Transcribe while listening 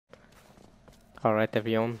Alright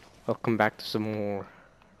everyone, welcome back to some more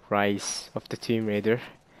Rise of the Tomb Raider.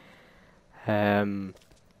 Um,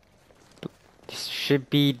 this should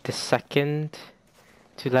be the second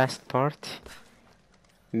to last part.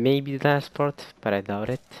 Maybe the last part, but I doubt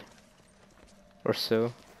it. Or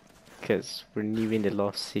so, because we're new in the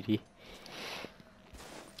Lost City.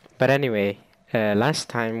 But anyway, last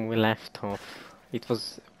time we left off, we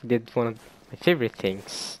did one of my favorite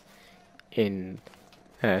things in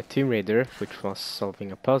Tomb Raider, which was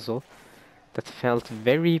solving a puzzle that felt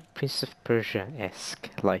very Prince of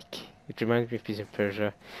Persia-esque. Like, it reminded me of Prince of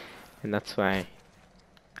Persia, and that's why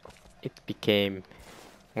it became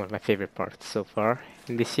one of my favorite parts so far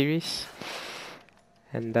in this series.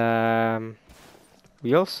 And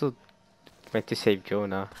we also went to save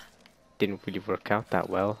Jonah. Didn't really work out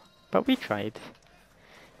that well, but we tried.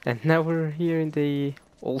 And now we're here in the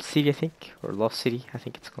Old City, I think, or Lost City, I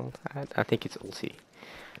think it's called. I think it's Old City.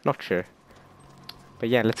 Not sure. But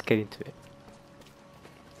yeah, let's get into it.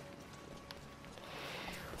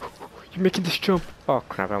 You're making this jump! Oh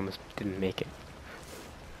crap, I almost didn't make it.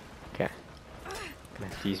 Okay. Gonna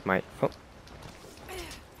have to use my... Oh! There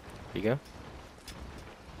you go.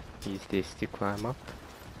 Use this to climb up.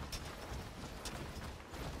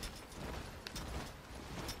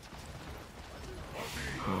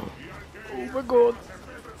 Oh my god!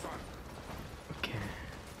 Okay.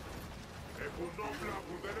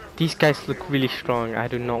 These guys look really strong. I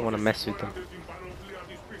do not want to mess with them.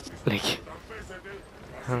 Like...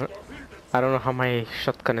 I don't know how my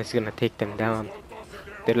shotgun is gonna take them down.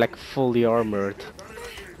 They're like fully armored.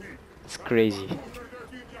 It's crazy.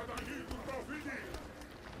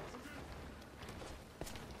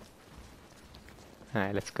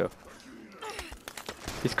 Alright, let's go.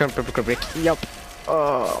 This current public break. Yup.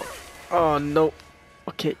 Oh no.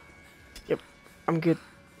 Okay. Yep. I'm good.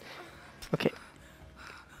 Okay.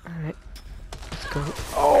 Alright. Let's go.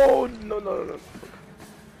 Oh no.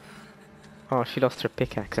 Oh, she lost her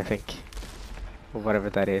pickaxe, I think. Or whatever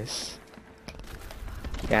that is.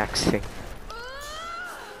 The axe thing.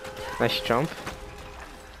 Nice jump.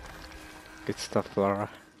 Good stuff, Laura.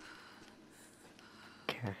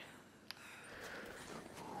 Okay.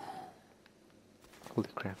 Holy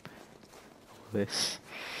crap. All this.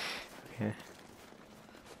 Okay.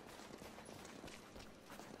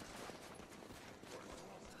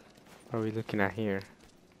 What are we looking at here?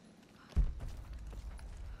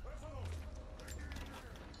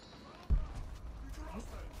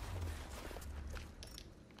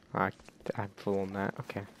 I'm full on that,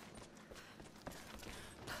 okay.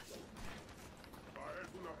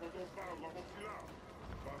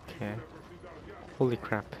 Okay. Holy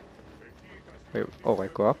crap. Wait, oh, I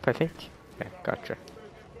go up, I think? Yeah, gotcha.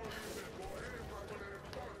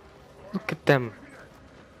 Look at them!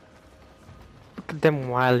 Look at them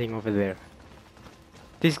wilding over there.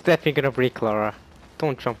 This is definitely gonna break, Laura.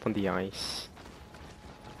 Don't jump on the ice.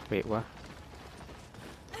 Wait, what?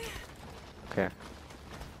 Okay.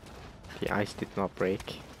 The ice did not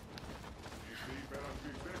break.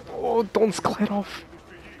 Oh, don't glide off!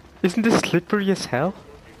 Isn't this slippery as hell?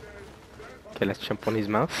 Okay, let's jump on his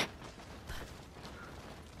mouth.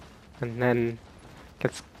 And then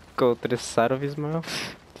let's go to the side of his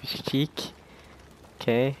mouth, to his cheek.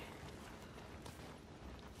 Okay.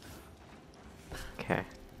 Okay.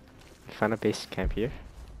 We found a base camp here.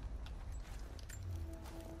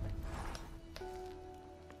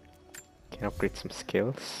 Can upgrade some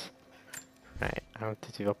skills. Right, I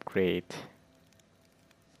wanted to upgrade.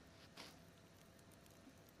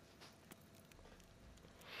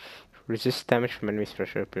 Resist damage from enemies for a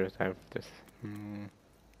short period of time.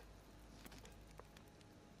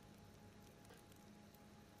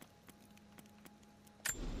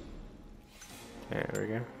 There we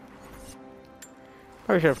go.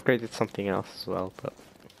 Probably should have upgraded something else as well, but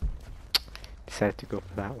decided to go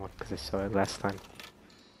for that one because I saw it last time.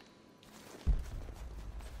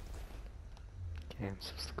 Okay, I'm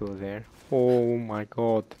supposed to go there. Oh my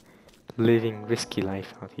god. Living risky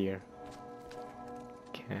life out here.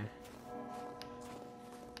 Okay.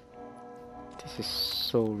 This is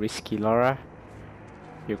so risky, Laura.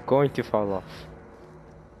 You're going to fall off.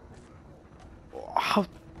 Oh, how?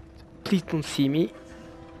 Please don't see me.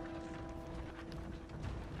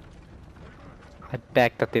 I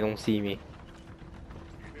beg that they don't see me.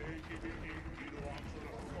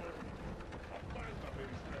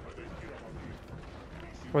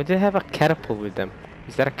 Or do they have a catapult with them?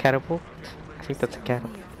 Is that a catapult? I think that's a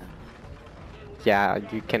catapult. Yeah,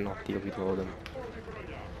 you cannot deal with all of them.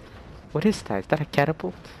 What is that? Is that a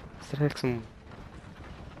catapult? Is that like some...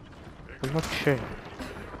 I'm not sure.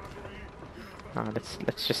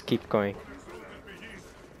 Let's just keep going.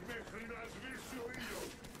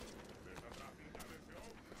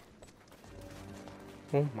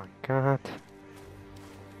 Oh my god.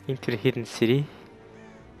 Into the hidden city.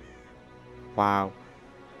 Wow.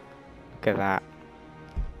 Look at that.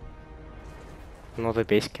 Another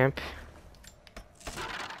base camp.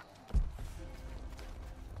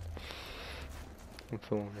 I'm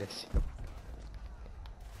filming this.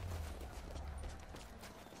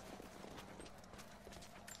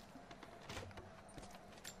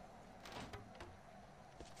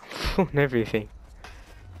 Full and everything.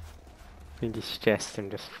 In this chest, I'm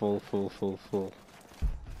just full. I'm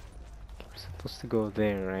supposed to go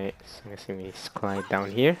there, right? So I'm guessing we just slide down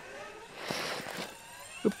here.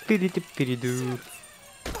 Oopity-dippity-doo.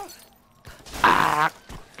 Ah!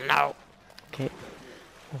 No! Okay.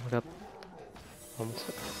 Oh my god. Almost.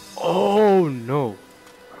 Oh no!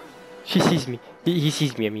 She sees me. He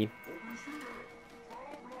sees me, I mean.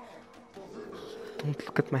 Don't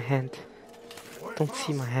look at my hand. Don't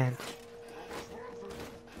see my hand.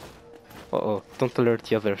 Uh-oh, don't alert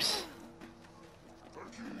the others.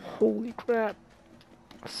 Holy crap.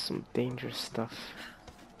 Some dangerous stuff.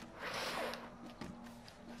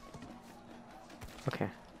 Okay.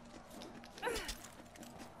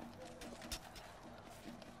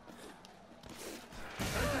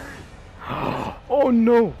 Oh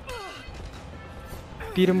no!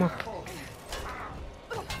 Beat him up.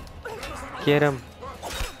 Get him.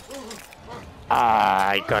 Ah,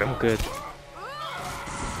 I got him good.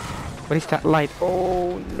 What is that light?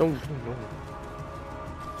 Oh no, no.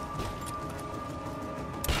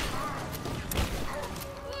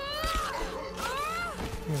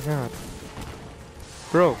 Oh my god.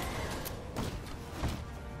 Bro.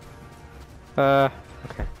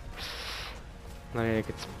 Okay. Not in a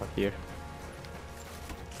good spot here.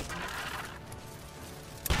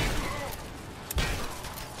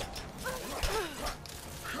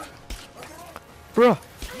 Bro.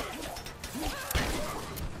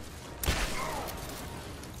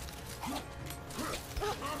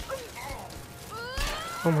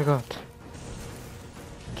 Oh my god.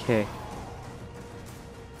 Okay.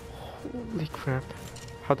 Holy crap.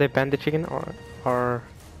 How they ban the chicken or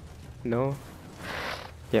no?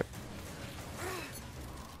 Yep.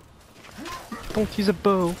 Don't use a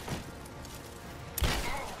bow.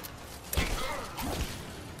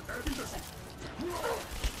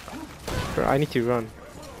 Bro, I need to run.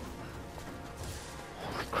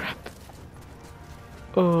 Holy crap.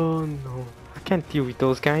 Oh no. I can't deal with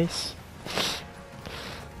those guys.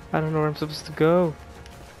 I don't know where I'm supposed to go.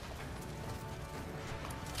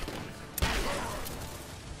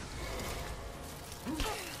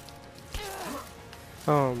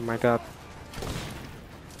 Oh my god.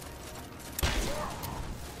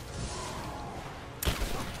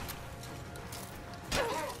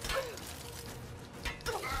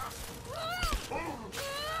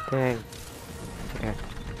 Dang. Okay.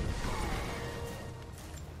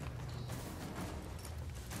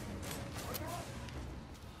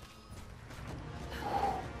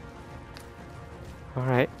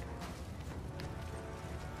 Alright.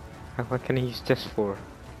 What can I use this for?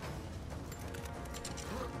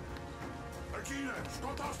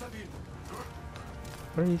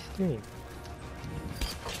 What are you doing?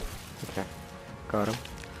 Okay. Got him.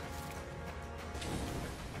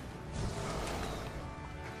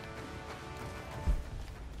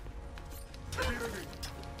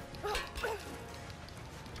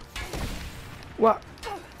 What?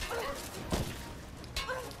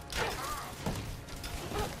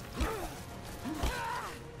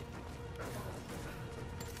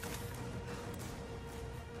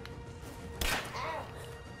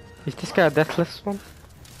 Is this guy a Deathless one?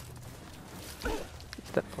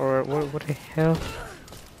 Is that, or what the hell?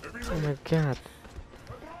 Oh my god.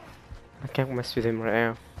 I can't mess with him right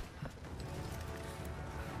now.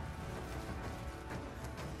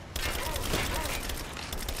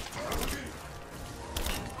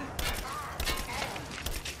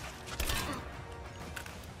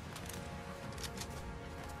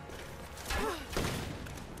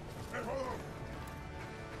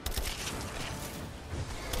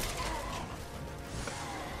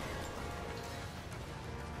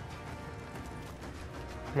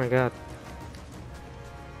 Oh my god.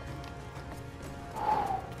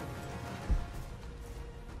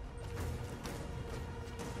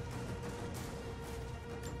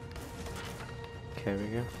 Okay, we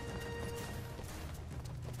go.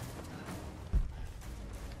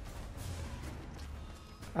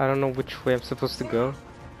 I don't know which way I'm supposed to go.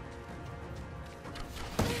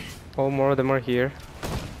 Oh, more of them are here.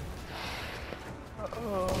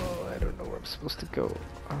 Oh, I don't know where I'm supposed to go.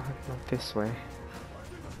 Oh, not this way.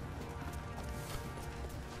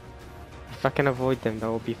 If I can avoid them, that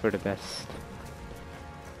will be for the best.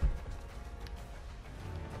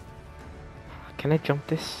 Can I jump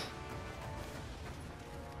this?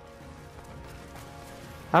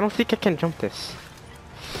 I don't think I can jump this.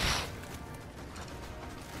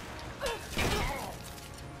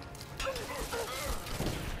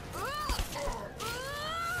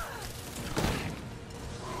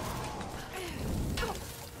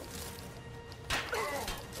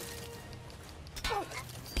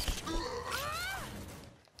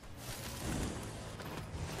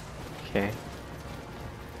 Okay.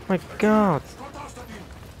 My god!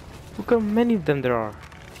 Look how many of them there are.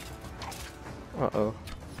 Uh-oh.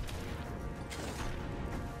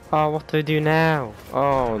 Oh, what do I do now?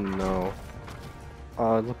 Oh no.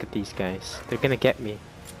 Oh, look at these guys. They're gonna get me.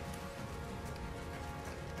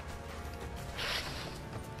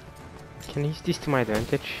 Can I use this to my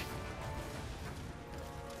advantage?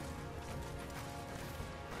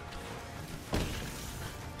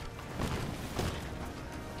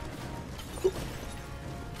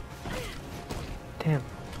 Damn.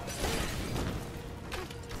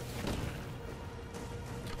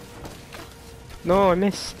 No, I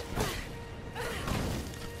missed.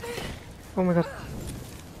 Oh my god.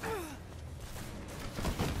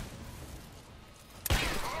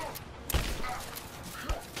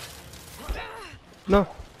 No.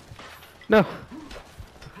 No.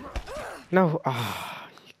 No. Ah.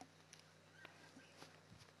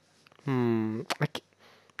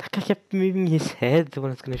 That guy kept moving his head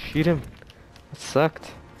when I was gonna shoot him. That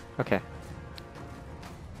sucked. Okay.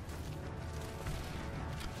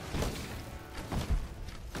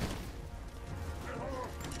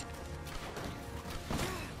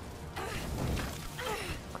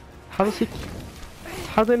 How does he...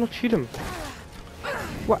 How did I not shoot him?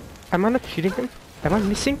 What? Am I not shooting him? Am I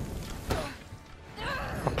missing?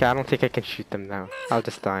 Okay, I don't think I can shoot them now. I'll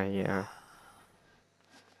just die, yeah.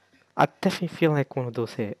 I definitely feel like one of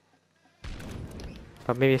those hit.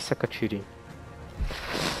 But maybe I suck at shooting.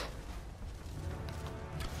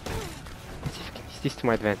 Let's see if I can use this to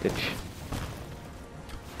my advantage.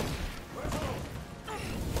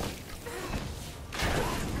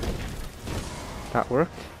 That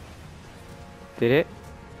worked. Did it?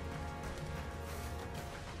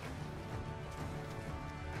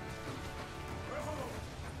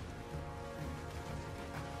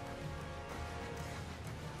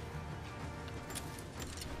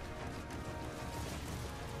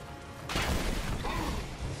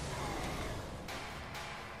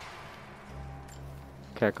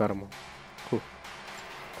 Okay, I got him all. Cool.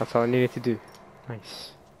 That's all I needed to do.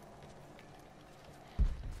 Nice.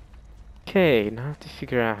 Okay, now I have to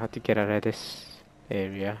figure out how to get out of this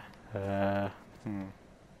area. I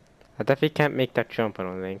definitely can't make that jump, I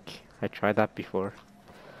don't think. I tried that before.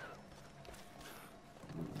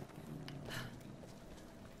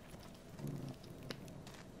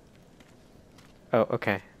 Oh,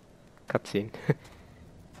 okay. Cutscene.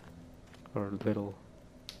 Or little.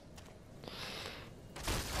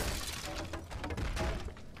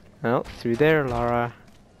 Well, through there, Lara.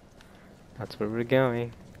 That's where we're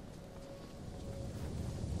going.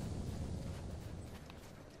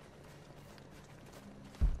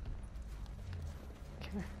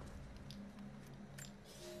 Okay.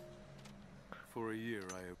 For a year,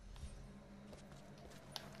 I...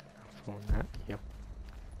 Phone that, yep.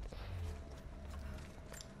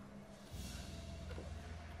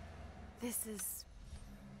 This is...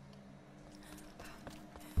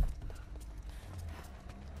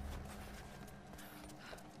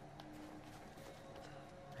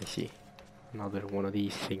 I see. Another one of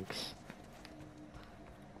these things.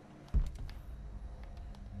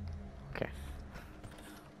 Okay.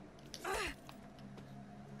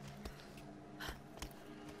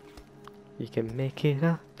 You can make it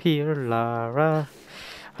up here, Lara.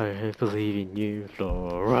 I believe in you,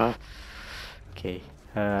 Laura. Okay.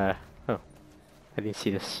 Oh. I didn't see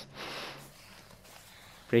this.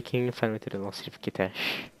 Breaking finally to the lost city of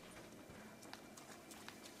Kitash.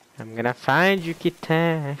 I'm gonna find you,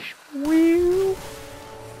 Kitash. Woo!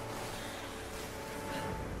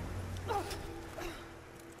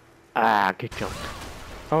 Ah, good jump.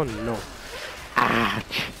 Oh no.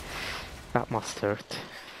 Ouch. That must hurt.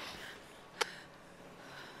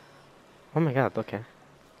 Oh my god, okay.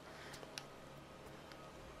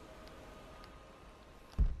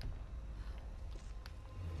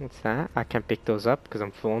 What's that? I can't pick those up because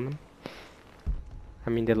I'm full on them.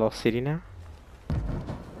 I'm in the lost city now.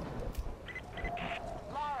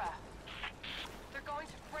 Lara, they're going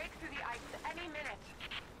to break through the ice any minute.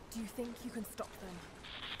 Do you think you can stop them?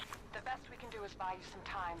 The best we can do is buy you some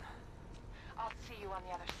time. I'll see you on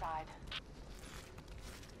the other side.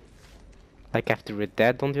 Like after we're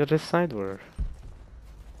dead on the other side, or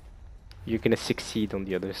you're gonna succeed on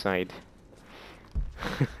the other side?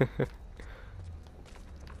 The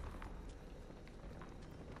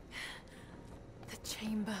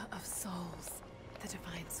Chamber of Souls. The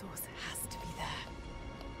Divine Source has to be there.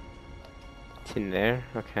 It's in there,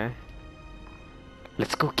 okay.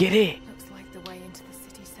 Let's go get it! Looks like the way into the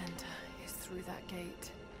city center is through that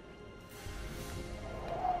gate.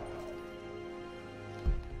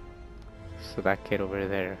 So that gate over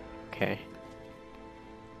there, okay.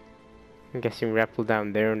 I'm guessing we rappel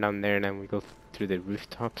down there, and then we go through the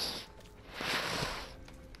rooftops.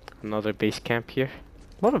 Another base camp here.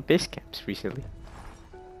 A lot of base camps recently.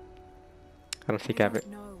 I don't think I have it.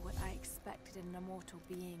 don't know what I expected an immortal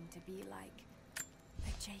being to be like,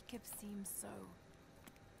 but Jacob seems so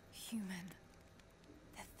human.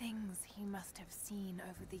 The things he must have seen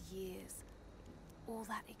over the years, all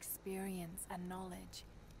that experience and knowledge,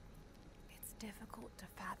 it's difficult to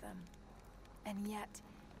fathom. And yet,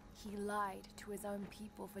 he lied to his own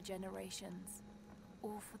people for generations,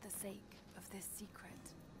 all for the sake of this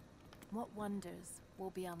secret. What wonders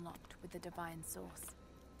will be unlocked with the Divine Source?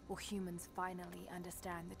 Will humans finally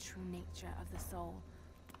understand the true nature of the soul?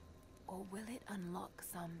 Or will it unlock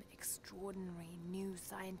some extraordinary new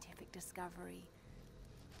scientific discovery?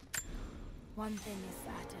 One thing is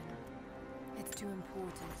certain. It's too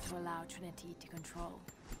important to allow Trinity to control.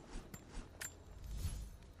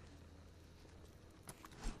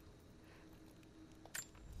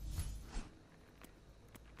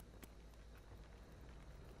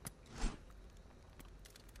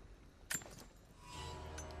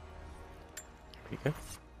 Here we go.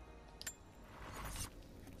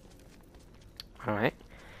 Alright.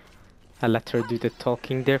 I'll let her do the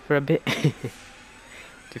talking there for a bit.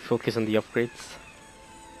 To focus on the upgrades.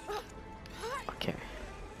 Okay.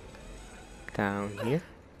 Down here.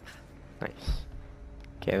 Nice.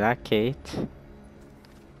 Okay, that gate.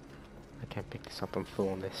 I can't pick this up, I'm full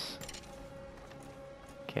on this.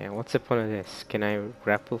 Okay, what's the point of this? Can I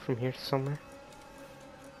grapple from here somewhere?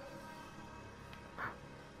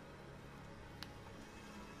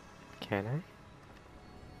 Can I?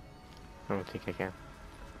 I don't think I can.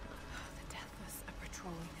 The Deathless are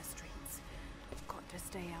patrolling the streets. Got to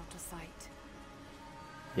stay out of sight.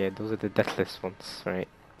 Yeah, those are the Deathless ones, right?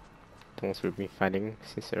 The ones we've been fighting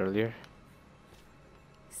since earlier.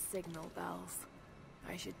 Signal bells.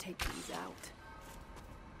 I should take these out.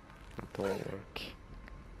 That don't work.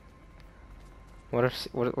 What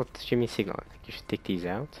does she mean signal? Like you should take these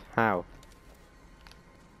out? How?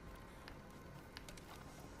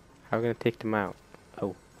 How are we gonna take them out?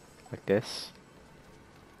 Oh, like this.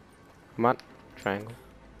 Come on, triangle.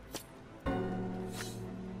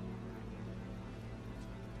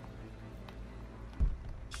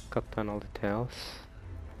 Cut down all the tails.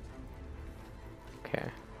 Okay.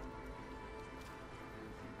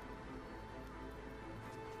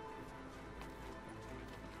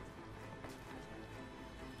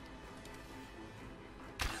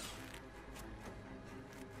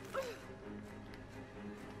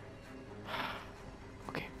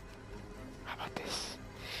 Okay. How about this?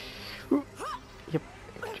 Ooh. Yep.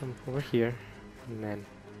 Jump over here, and then.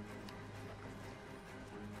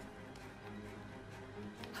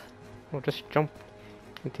 Or just jump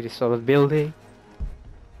into the solid building.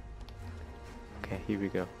 Okay, here we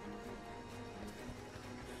go.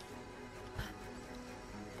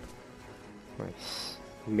 Nice.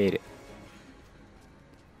 We made it.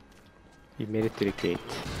 We made it to the gate.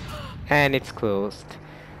 And it's closed.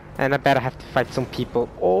 And I better have to fight some people.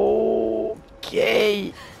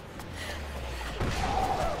 Okay.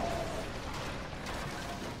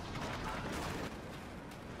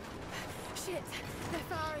 Shit! They're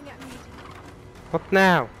firing at me. What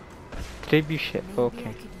now? Tribute shit. Maybe Okay.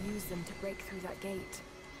 I could use them to break through that gate.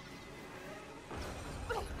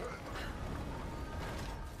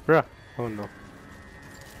 Bruh. Oh no.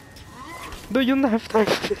 No, you don't have time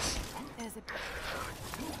for this. There's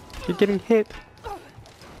a You're getting hit.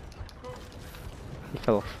 He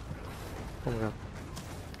fell off. Oh my god.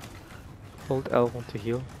 Hold L1 to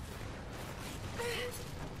heal.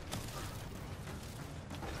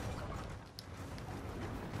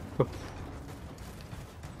 Oh.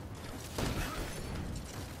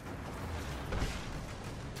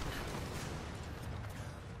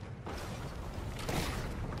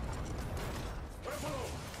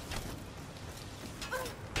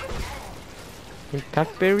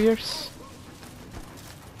 Impact barriers?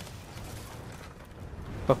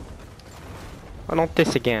 Oh. Oh, not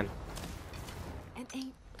this again. an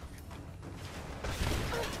ape.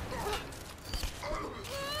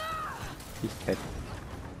 He's dead.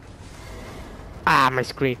 Ah, my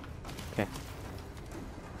screen. Okay.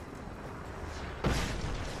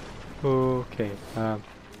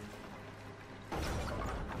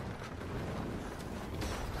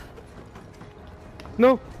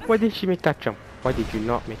 No! Why did she make that jump? Why did you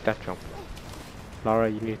not make that jump? Lara,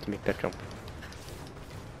 you needed to make that jump.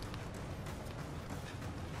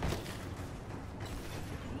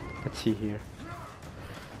 Let's see here.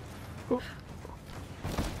 Oh.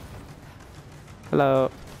 Hello.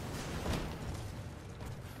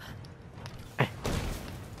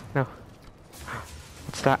 No.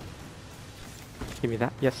 What's that? Give me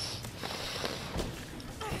that. Yes.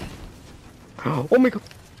 Oh my god.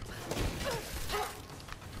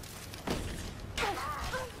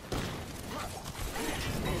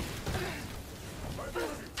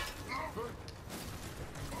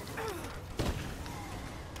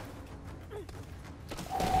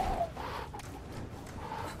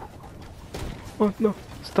 Oh no.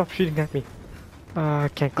 Stop shooting at me. I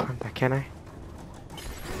can't climb that, can I?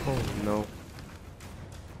 Oh no.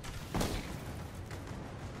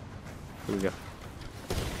 Here we go.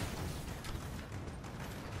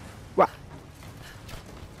 What?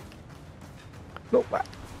 No, what?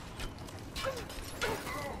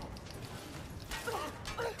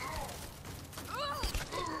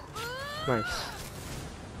 Nice.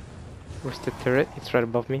 Where's the turret? It's right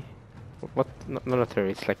above me. What? No, not a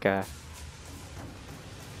turret, it's like a...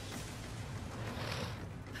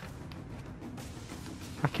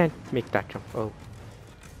 I can't make that jump. Oh.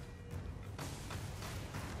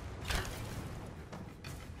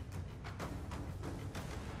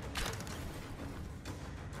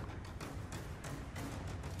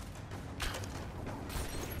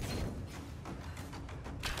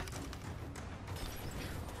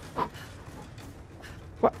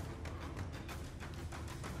 What?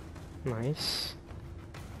 Nice.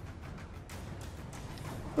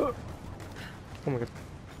 Oh my god.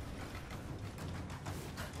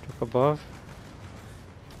 Jump above.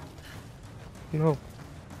 No.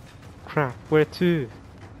 Crap, where to?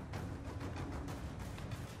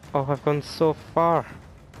 Oh, I've gone so far.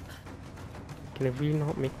 Can I really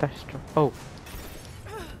not make that jump? Oh.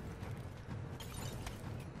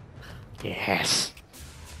 Yes.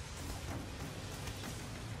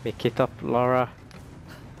 Make it up, Laura.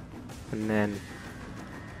 And then...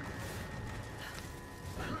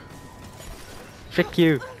 Trick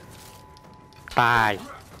you! Bye!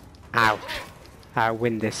 Ouch! I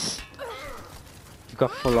win this. You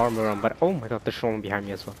got full armor on, but oh my god, there's someone behind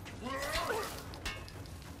me as well.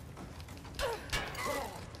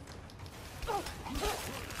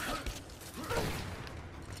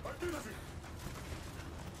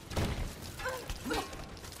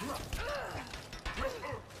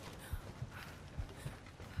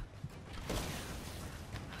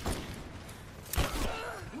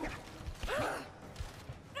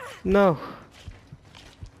 No!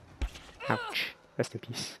 Ouch. Rest in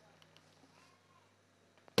peace.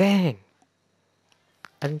 Dang!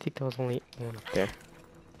 I didn't think there was only one up there.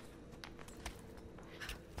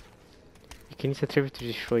 You can use the tribute to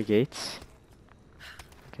destroy gates.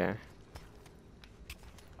 Okay.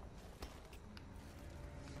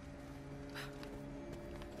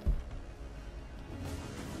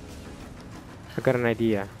 I got an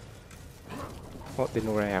idea. Oh, they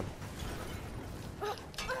know where I am.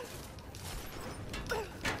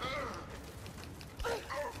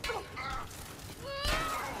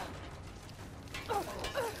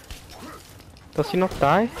 Does he not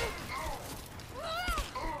die?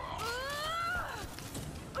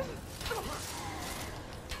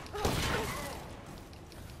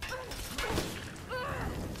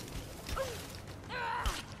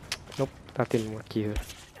 Nope, that didn't work either.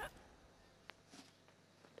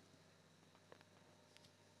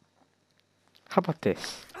 How about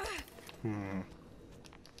this?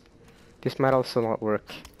 This might also not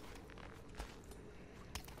work.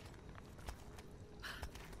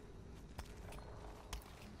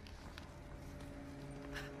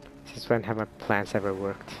 Since when have my plans ever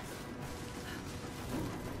worked?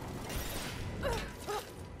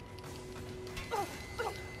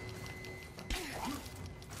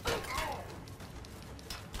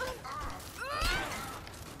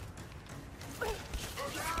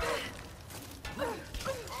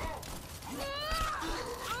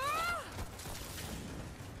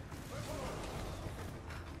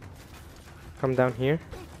 Come down here.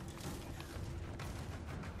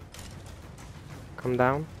 Come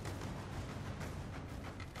down.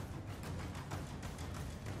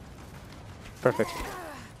 Perfect.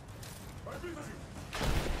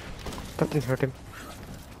 That didn't hurt him.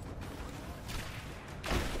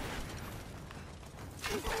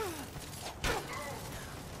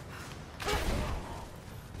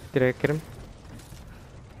 Did I get him?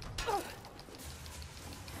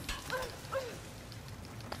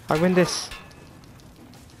 I win this.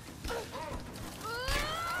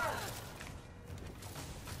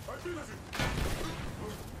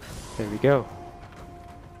 There we go.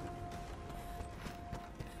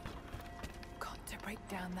 Got to break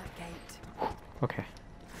down that gate. Okay.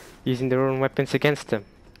 Using their own weapons against them.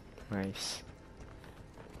 Nice.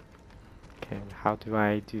 Okay, how do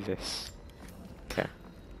I do this? Okay.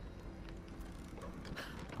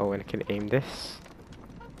 Oh, and I can aim this.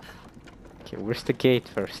 Okay, where's the gate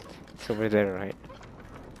first? It's over there, right?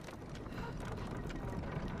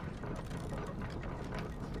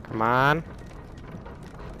 Come on.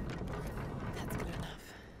 That's good enough.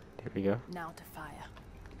 There we go. Now to fire.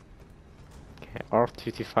 Okay,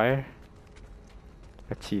 R2 to fire.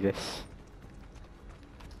 Let's see this.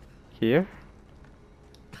 Here?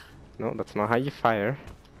 No, that's not how you fire.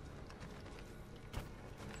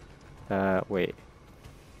 Wait.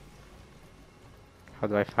 How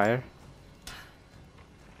do I fire?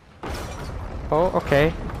 Oh,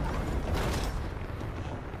 okay.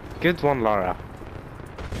 Good one, Laura.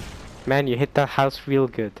 Man, you hit that house real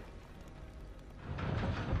good.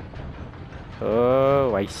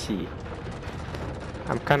 Oh, I see.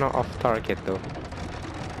 I'm kinda off target though.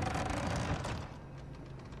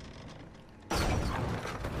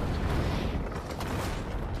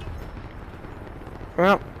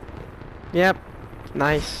 Well, yep,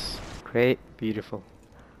 nice, great, beautiful.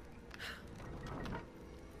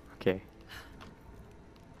 Okay.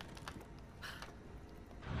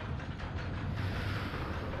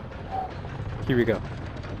 Here we go.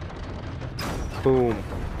 Boom.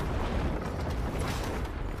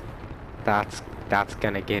 That's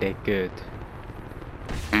gonna get it good.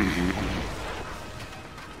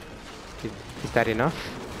 Is that enough?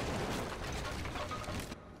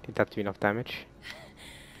 Did that do enough damage?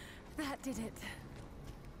 That did it.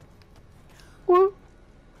 Woo!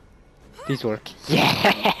 These work.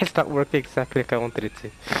 Yes! That worked exactly like I wanted it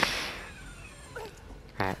to.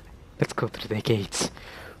 Alright, let's go through the gates.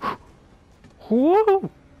 Whoa!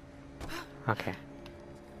 Okay.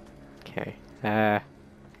 Okay.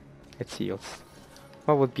 Let's see.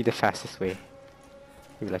 What would be the fastest way?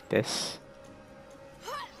 Maybe like this.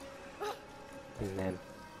 And then...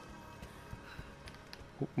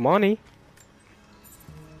 money!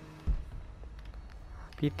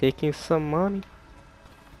 Be taking some money.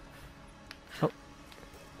 Oh.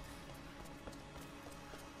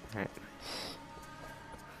 Alright, nice.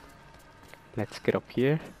 Let's get up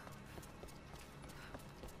here.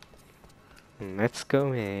 And let's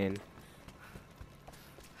go in.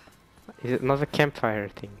 Is it not a campfire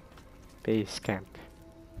thing? Base camp.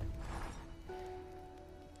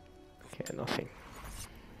 Okay, nothing.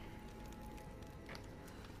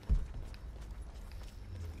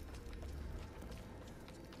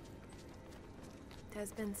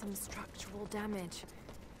 There's been some structural damage.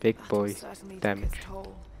 Big Battle boy certainly took damage. its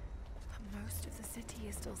toll, but most of the city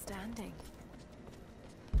is still standing.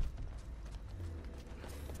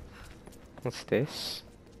 What's this?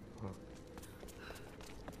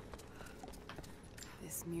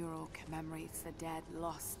 This mural commemorates the dead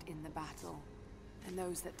lost in the battle, and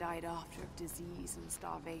those that died after of disease and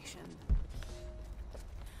starvation.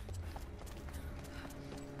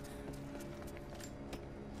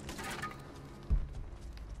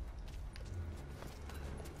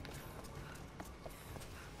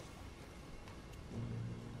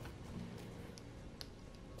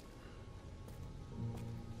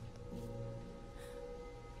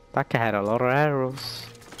 That guy had a lot of arrows.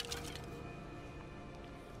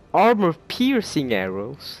 Armor piercing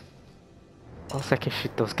arrows. Also, I can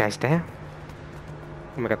shoot those guys down.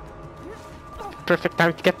 Oh my god. Perfect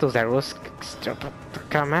time to get those arrows.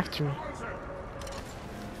 Come after me.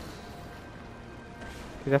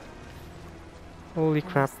 Is that... holy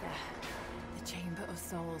crap. Almost there. The Chamber of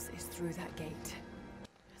Souls is through that gate.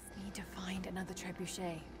 Just need to find another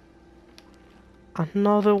trebuchet.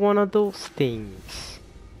 Another one of those things.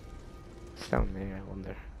 It's down there, I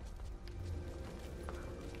wonder.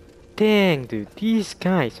 Dang, dude, these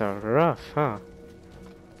guys are rough, huh?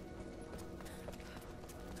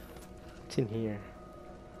 What's in here?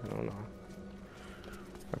 I don't know.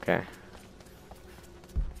 Okay.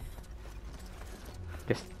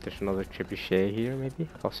 Guess there's another trebuchet here, maybe?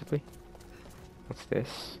 Possibly? What's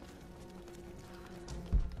this?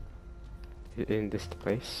 In this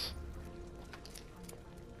place?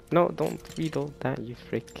 No, don't read all that, you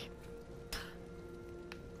freak.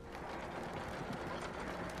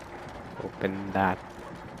 Open that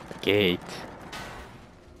gate.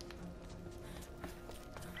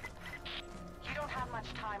 You don't have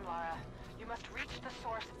much time, Lara. You must reach the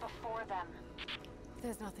source before them.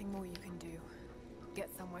 There's nothing more you can do.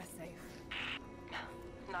 Get somewhere safe.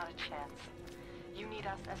 Not a chance. You need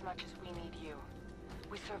us as much as we need you.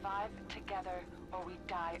 We survive together or we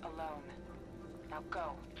die alone. Now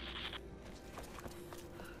go.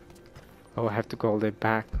 Oh, I have to go all the way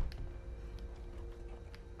back.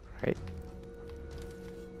 Right.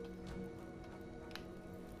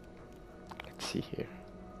 Let's see here.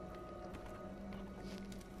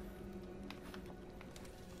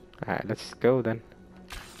 Alright, let's go then.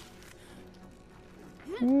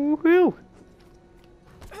 Woohoo!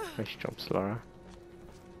 Nice jumps, Laura.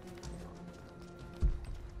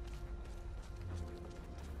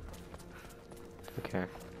 Okay,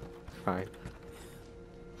 fine.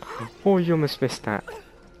 Oh, you almost missed that.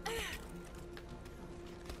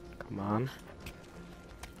 Come on.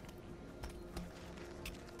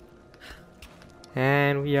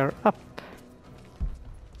 And we are up.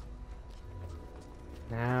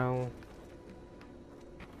 Now.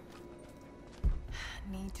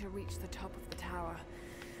 Need to reach the top of the tower.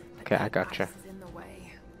 But Okay, I that gotcha. ice is in the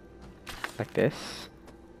way. Like this.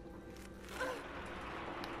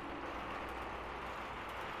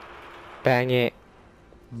 Bang it.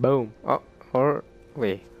 Boom. Oh, or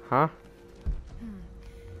wait, huh?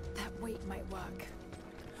 That weight might work.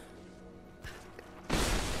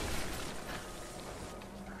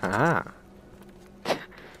 Ah.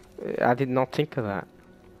 I did not think of that.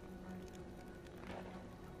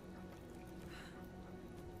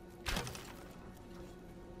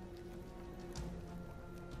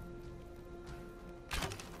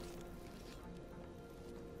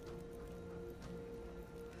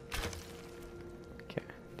 Okay,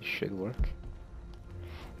 this should work.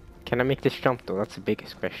 Can I make this jump though? That's the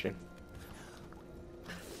biggest question.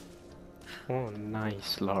 Oh,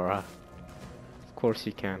 nice, Laura. Of course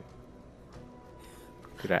you can.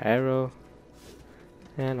 To the arrow.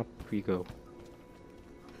 And up we go.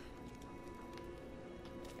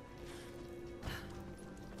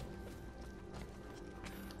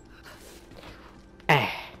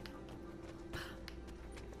 Ah.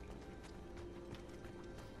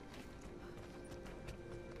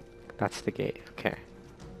 That's the gate, okay.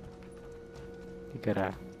 You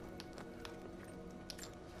gotta...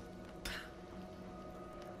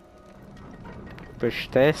 push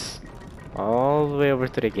this all the way over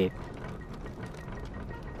to the gate.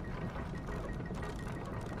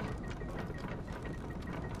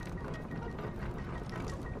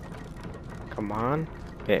 Come on,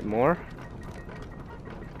 bit more.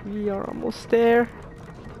 We are almost there.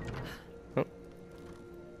 Oh.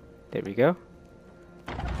 There we go.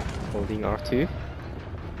 Holding R2.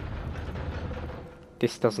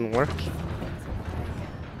 This doesn't work.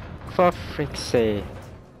 For frick's sake.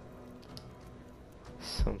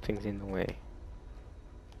 Something's in the way.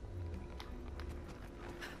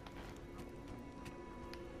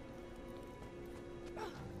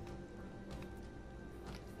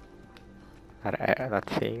 That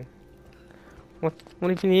thing. What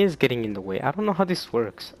even is getting in the way? I don't know how this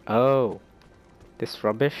works. Oh. This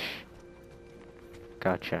rubbish.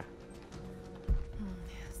 Gotcha.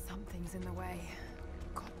 Something's in the way.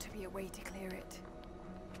 Got to be a way to clear it.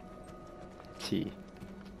 Let's see.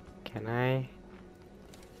 Can I?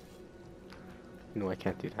 No, I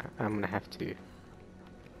can't do that. I'm gonna have to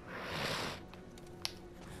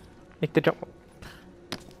make the jump.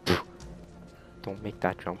 Don't make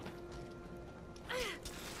that jump.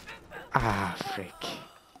 Ah, frick.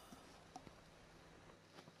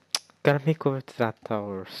 Gotta make over to that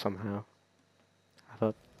tower somehow.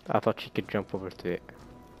 I thought she could jump over to it.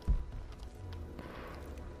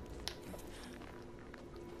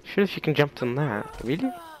 Sure, she can jump on that.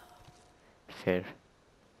 Really? Fair.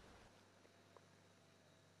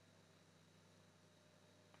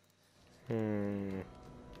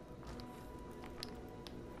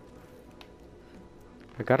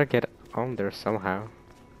 I gotta get on there somehow.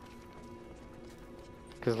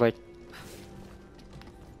 Cause like,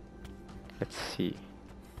 let's see.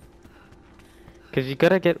 Cause you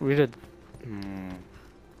gotta get rid of.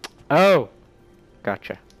 Oh,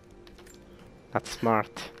 gotcha. That's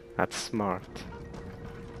smart. That's smart.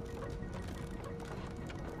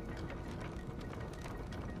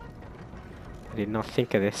 I did not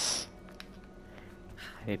think of this.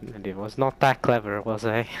 It was not that clever, was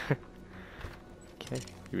I? Okay,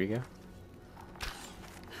 here we go.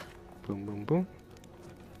 Boom, boom, boom.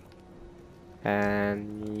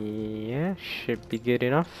 And yeah, should be good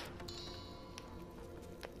enough.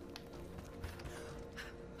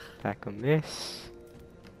 Back on this.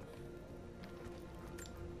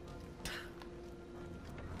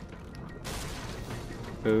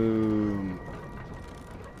 Boom.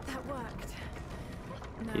 That worked.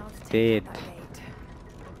 Now It to take did. out that gate.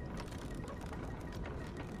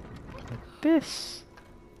 Like this.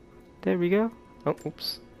 There we go. Oh,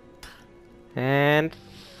 oops. And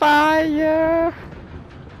fire!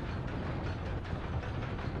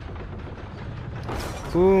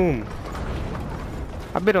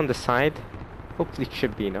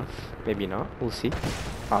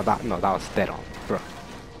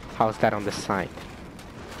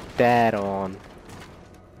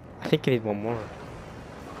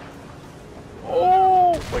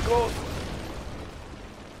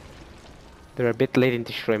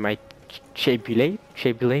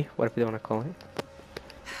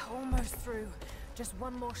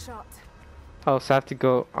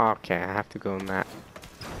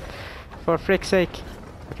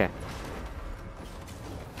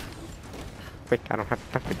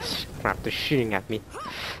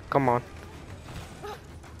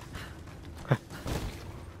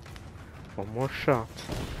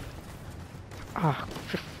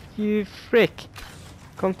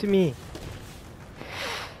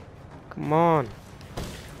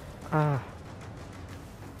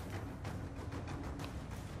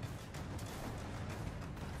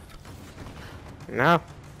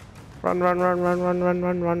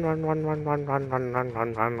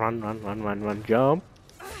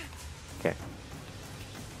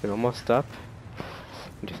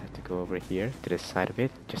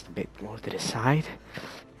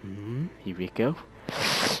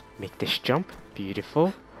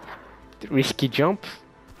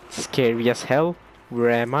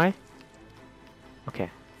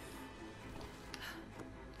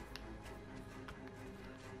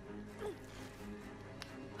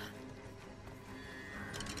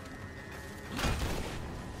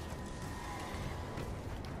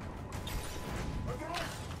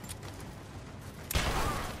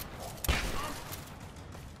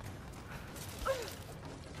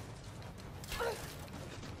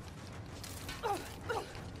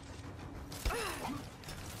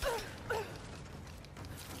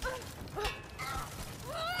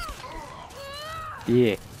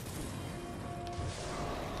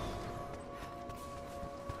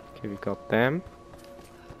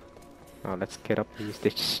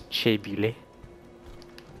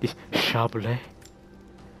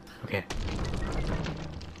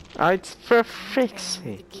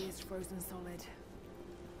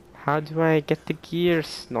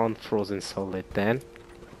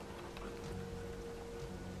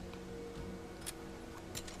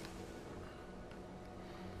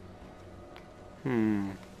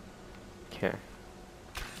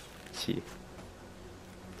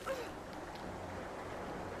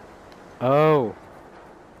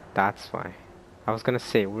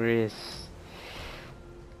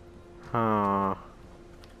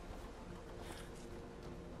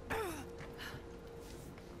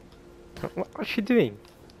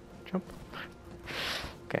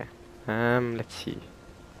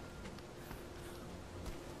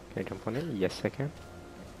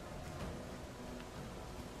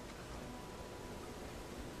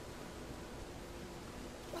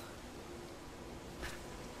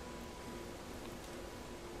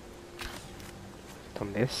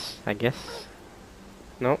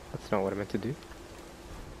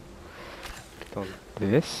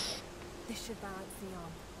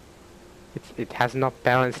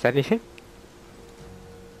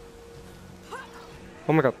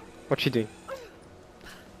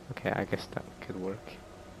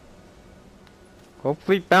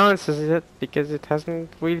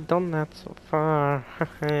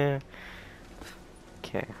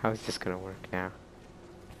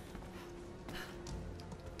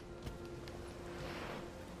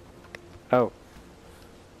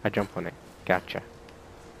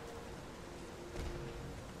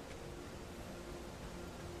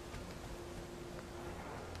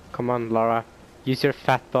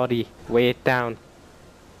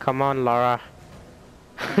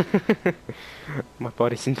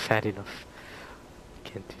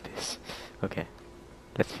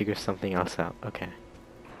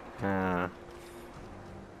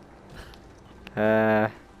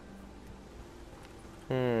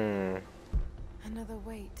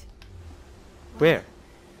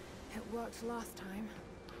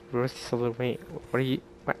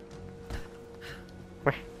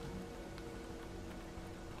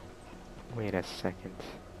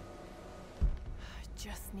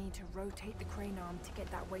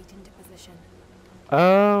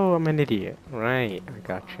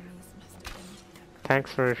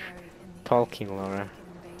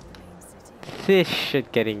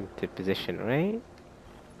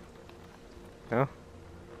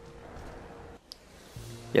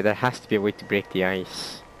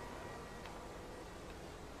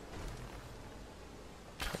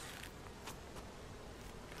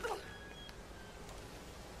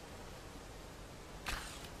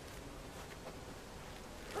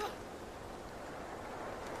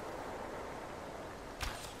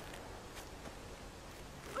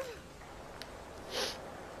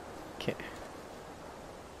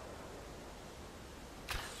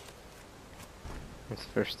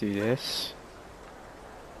 Let's first do this.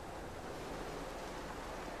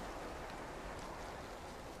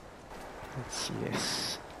 Let's see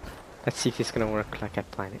this. Let's see if it's gonna work like I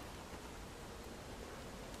planned it.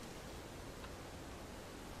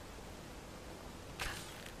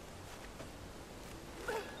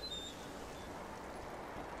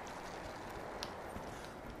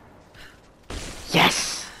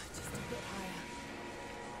 Yes! Just a bit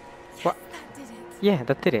higher. What? That did it. Yeah,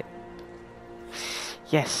 that did it.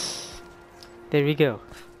 Yes! There we go.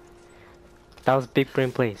 That was big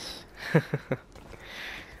brain plays.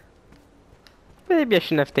 Maybe I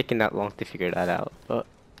shouldn't have taken that long to figure that out, but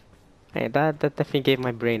hey, that definitely gave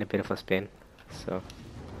my brain a bit of a spin. So,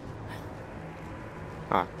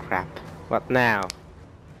 oh crap! What now?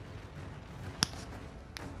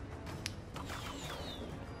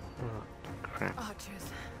 Oh crap!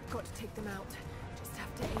 Archers. Got to take them out. Just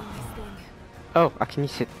have to aim this thing. Oh, I can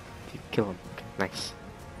use it to kill him. Okay, nice.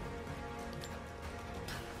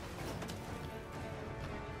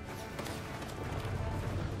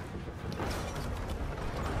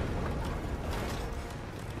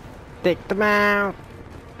 Take them out!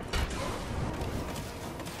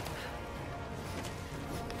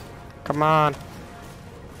 Come on!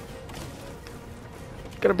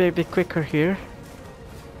 Gotta be a bit quicker here.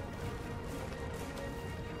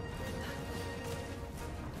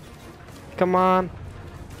 Come on!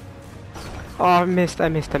 Oh, I missed. I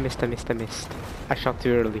shot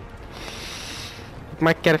too early.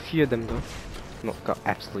 Might get a few of them though. No, got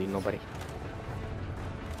absolutely nobody.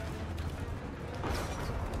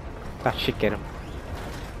 That should get him.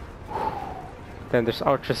 Then there's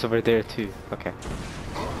archers over there too. Okay.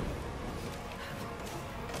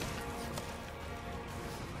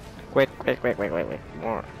 Wait.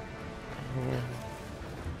 More.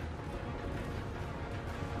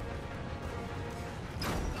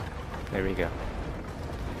 There we go.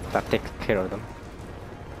 That takes care of them.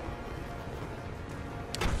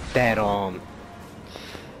 Dead on.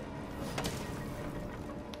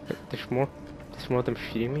 Wait, there's more. There's more of them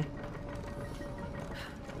shooting me.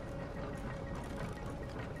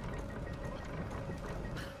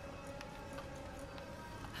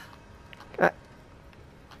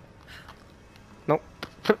 Nope.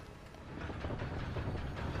 I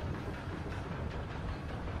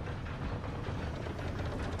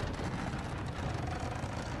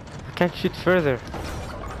can't shoot further.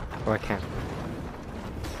 Oh, I can.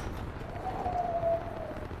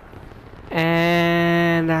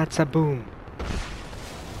 And that's a boom.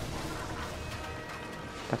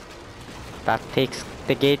 That takes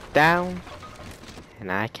the gate down.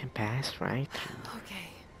 And I can pass right through. Okay.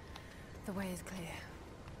 The way is clear.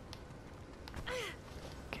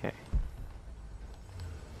 Okay.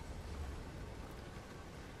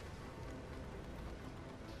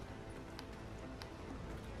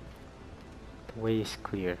 The way is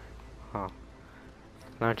clear. Huh.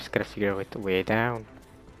 Now I just gotta figure out the way down.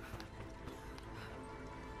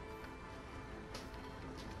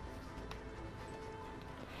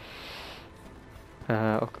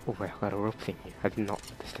 Okay. Oh, I got a rope thing here. I did not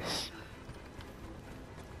notice this.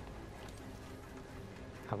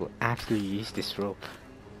 I will absolutely use this rope.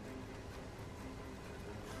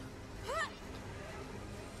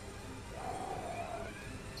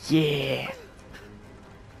 Yeah!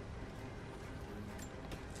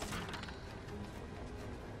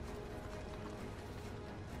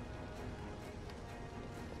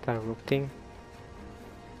 That rope thing.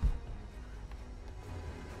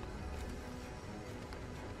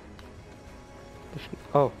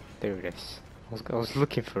 Oh, there it is. I was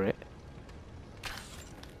looking for it.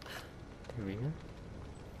 There we go.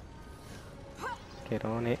 Get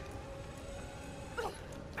on it.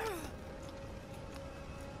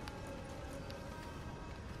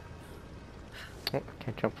 Oh, I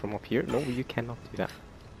can't jump from up here. No, you cannot do that.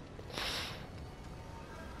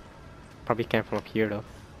 Probably can from up here though.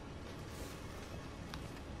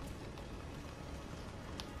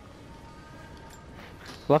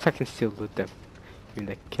 Well, if I can still loot them. Even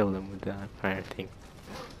like kill them with the fire thing.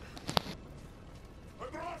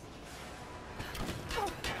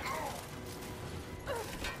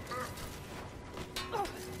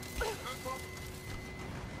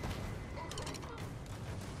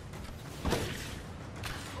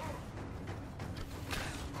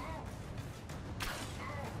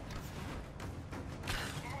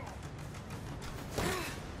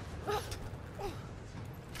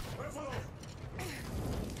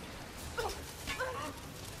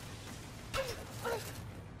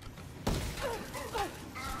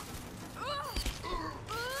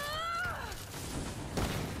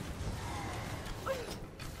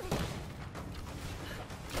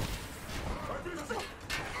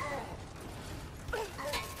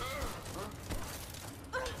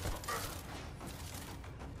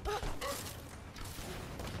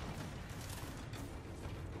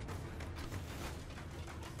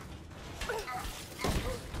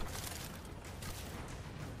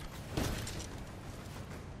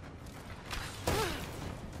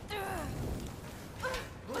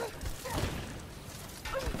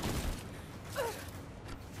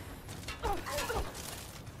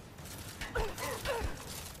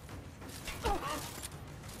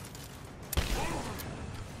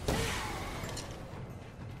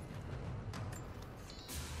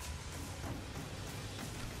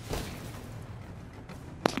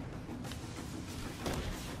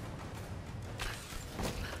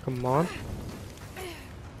 Come on.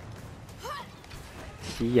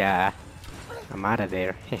 See ya. I'm out of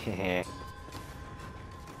there.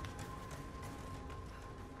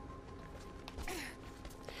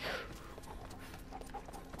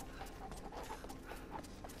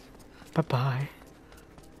 Bye-bye.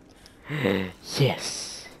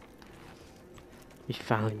 Yes. We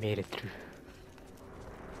finally made it through.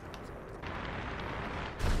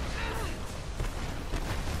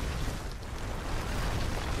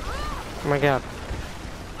 Oh my god.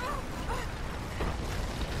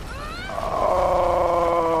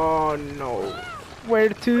 Oh no. Where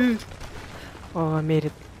to? Oh, I made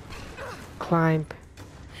it. Climb.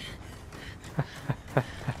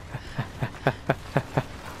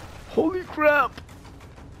 Holy crap.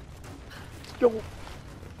 Yo.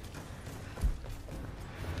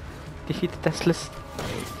 Defeat the Deathless.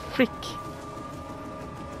 Freak.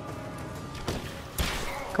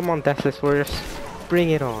 Come on, Deathless warriors.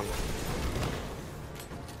 Bring it on.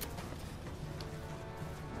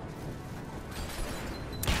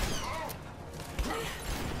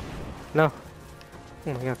 No.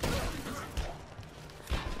 Oh my god.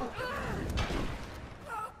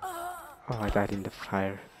 Oh, I died in the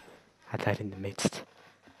fire. I died in the midst.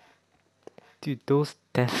 Dude, those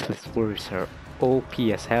Deathless warriors are OP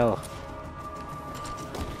as hell.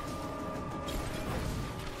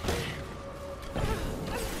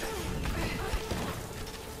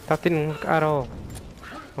 That didn't work at all.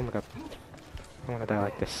 Oh my god. I'm gonna die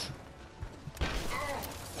like this.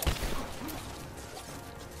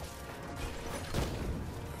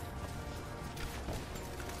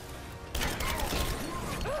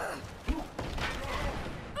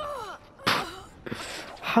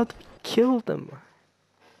 How do we kill them?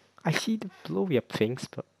 I see the blowy up things,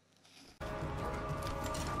 but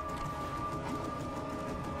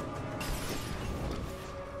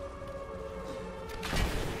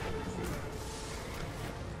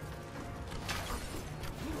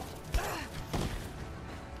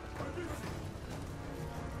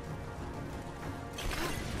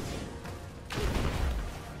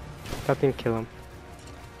that didn't kill him.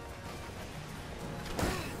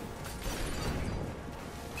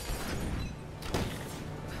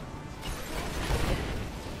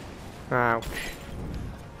 Ouch.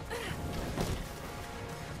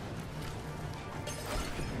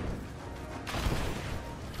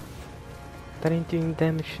 That ain't doing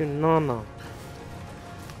damage to Nana.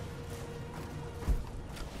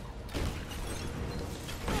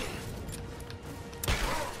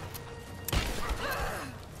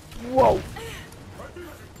 Whoa!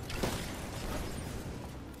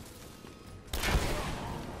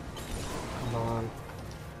 Come on.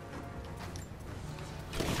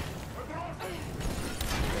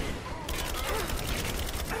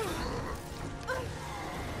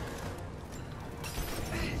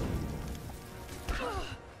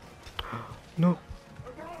 No.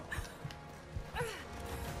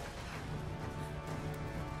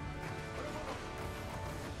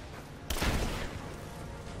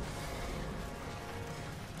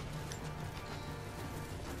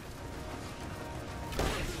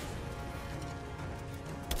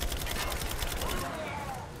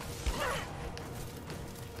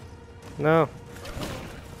 No.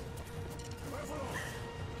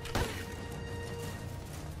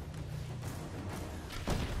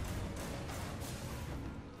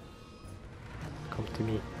 Come to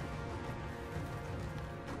me.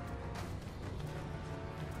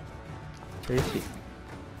 Where is he?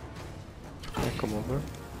 Yeah, come over.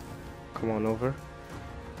 Come on over.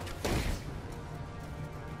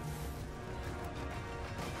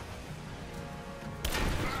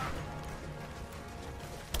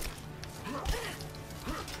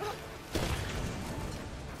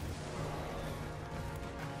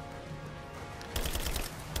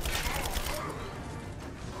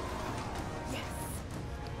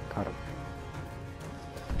 Got him.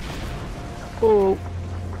 Oh!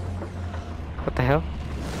 What the hell?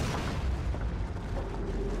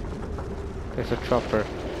 There's a chopper.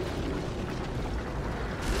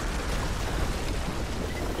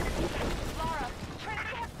 Lara,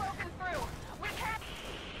 Trinity has broken through. We can't.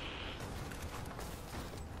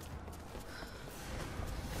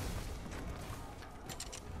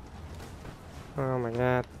 Oh my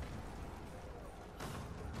god.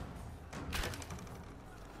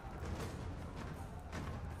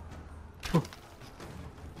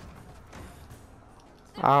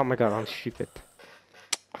 Oh my god, I'm stupid.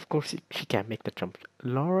 Of course she can't make the jump.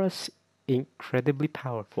 Laura's incredibly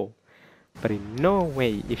powerful, but in no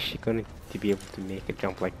way is she going to be able to make a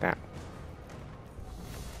jump like that.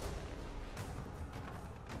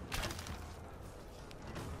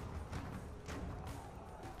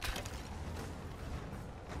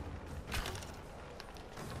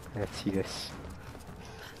 Let's see this.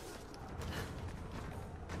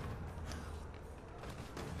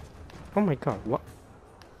 Oh my god, what?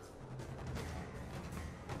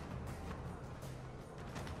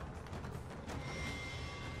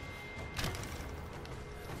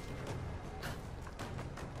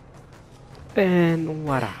 And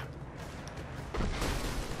what?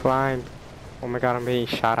 Climb. Oh my god, I'm being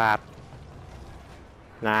shot at.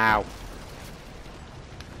 Now.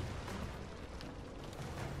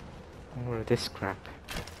 More of this crap.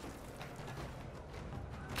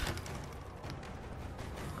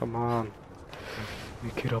 Come on.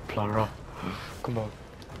 Make it up, Lara. Come on.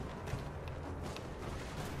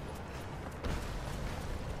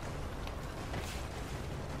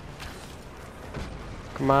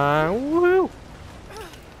 Come on. Woo!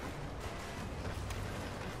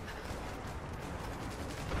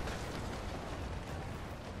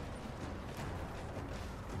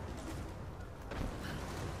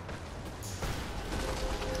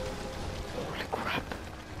 Holy crap.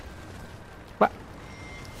 What?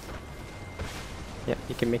 Yeah,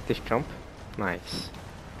 you can make this jump. Nice.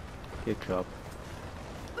 Good job.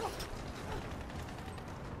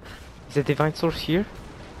 Is the divine source here?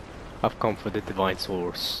 I've come for the divine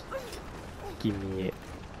source. Give me it.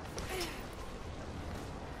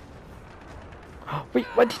 Wait,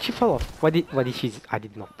 why did she fall off? Why did she? I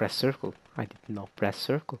did not press circle. I did not press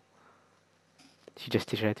circle. She just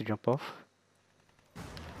decided to jump off.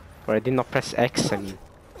 Or I did not press X, I mean.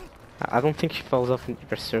 I don't think she falls off and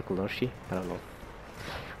press circle, does she? I don't know.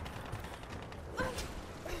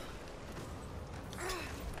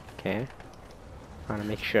 Okay. I wanna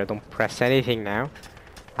make sure I don't press anything now.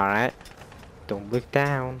 Alright. Don't look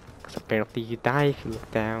down. Because apparently you die if you look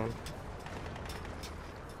down.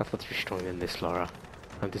 I thought you were stronger than this, Laura.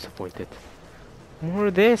 I'm disappointed. More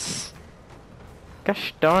of this!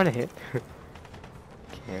 Gosh darn it. Okay,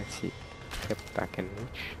 let's see. Get back in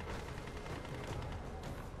reach.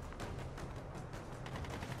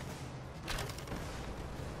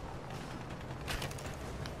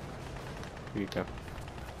 Here you go.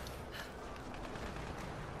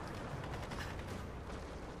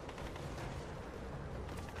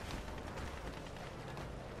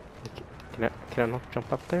 Can I not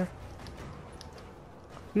jump up there?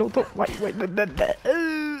 No, don't. Wait.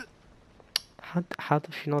 How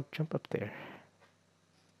does she not jump up there?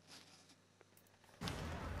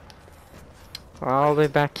 All the way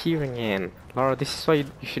back here again. Laura, this is why you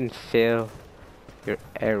shouldn't fail your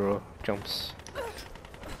arrow jumps.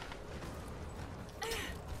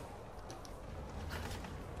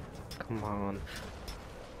 Come on.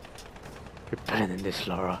 You're better than this,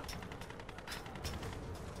 Laura.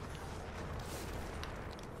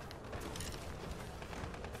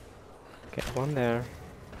 Okay, one there.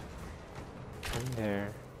 One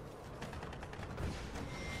there.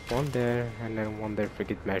 One there, and then one there for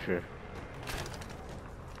good measure.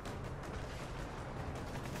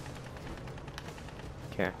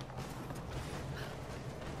 Okay.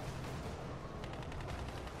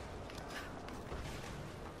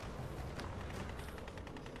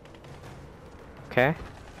 Okay,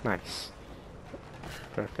 nice.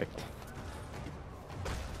 Perfect.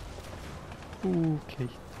 Okay.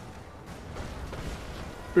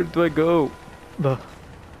 Where do I go? I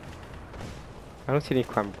don't see any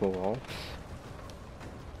climbable walls.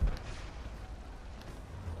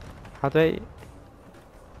 How do I...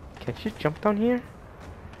 Can she jump down here?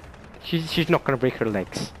 She's not gonna break her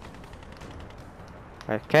legs.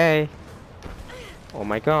 Okay. Oh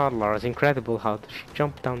my god, Laura's incredible. How does she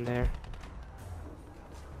jump down there?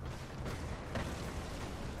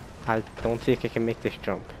 I don't think I can make this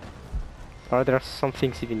jump. Or there are some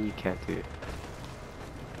things even you can't do.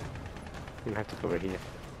 I'm gonna have to go over here.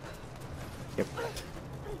 Yep.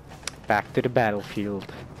 Back to the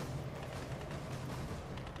battlefield.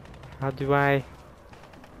 How do I...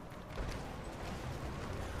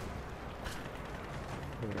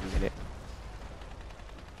 Wait a minute.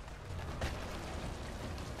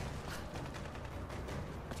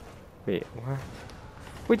 Wait, what?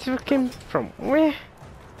 Where's it came from? Where?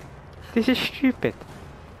 This is stupid.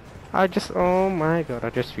 Oh my god, I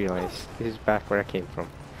just realized this is back where I came from.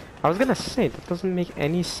 I was gonna say, that doesn't make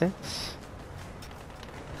any sense.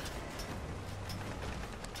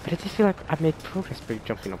 But I did feel like I made progress by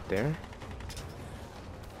jumping up there.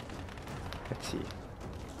 Let's see.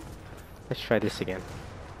 Let's try this again.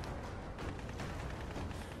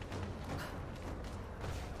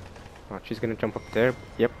 Oh, she's gonna jump up there.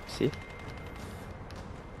 Yep, see?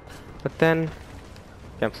 But then...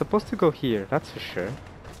 Yeah, I'm supposed to go here, that's for sure.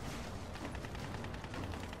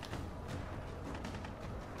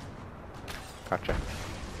 Gotcha.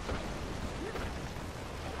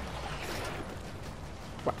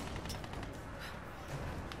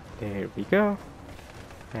 There we go.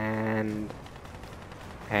 And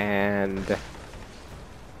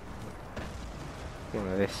one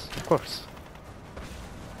of this, of course.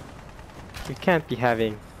 You can't be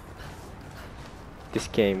having this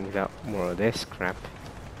game without more of this crap.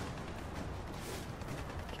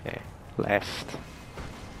 Okay, left.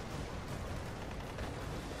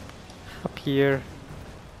 Up here.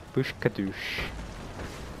 Bush kadoosh.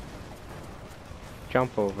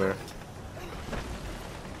 Jump over.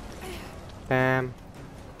 Bam.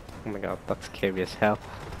 Oh my god, that's scary as hell.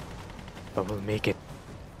 But we'll make it.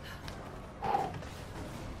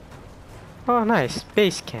 Oh nice,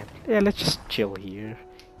 base camp. Yeah, let's just chill here.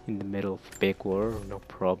 In the middle of big war, no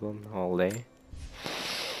problem, all day.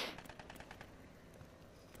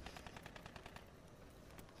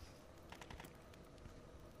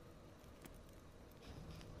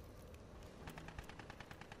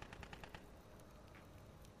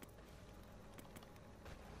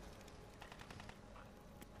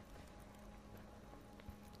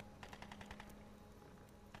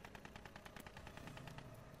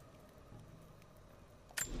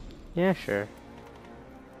 Yeah, sure.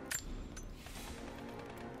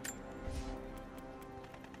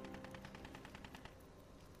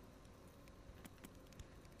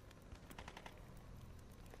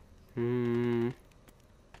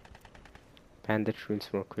 Bandage runes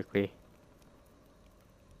more quickly.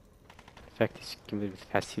 Effect is cumulative with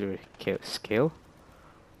fast healer skill.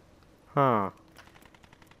 Huh.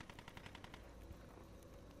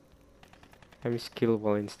 Every skill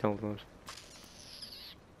while in stealth mode.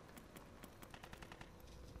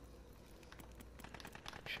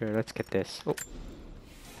 Sure, let's get this. Oh.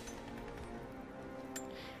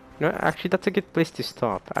 No, actually that's a good place to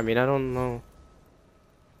stop. I mean, I don't know.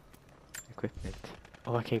 Equipment.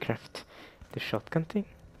 Oh, I can craft the shotgun thing?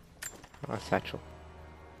 Oh, a satchel.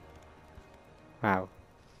 Wow.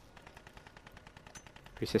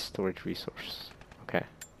 Here's a storage resource. Okay.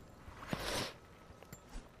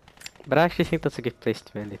 But I actually think that's a good place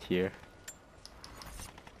to end it here.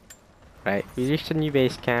 Right, we reached a new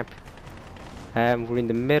base camp. We're in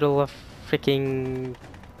the middle of freaking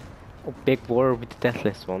a big war with the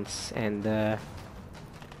Deathless ones, and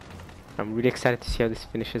I'm really excited to see how this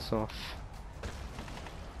finishes off.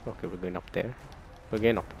 Okay, we're going up there. We're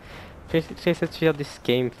going up. Let's see how this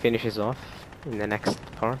game finishes off in the next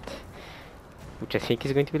part, which I think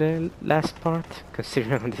is going to be the last part,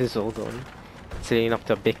 considering this is all done. It's leading up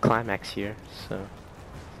to a big climax here, so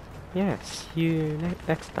yeah, see you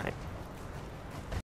next time.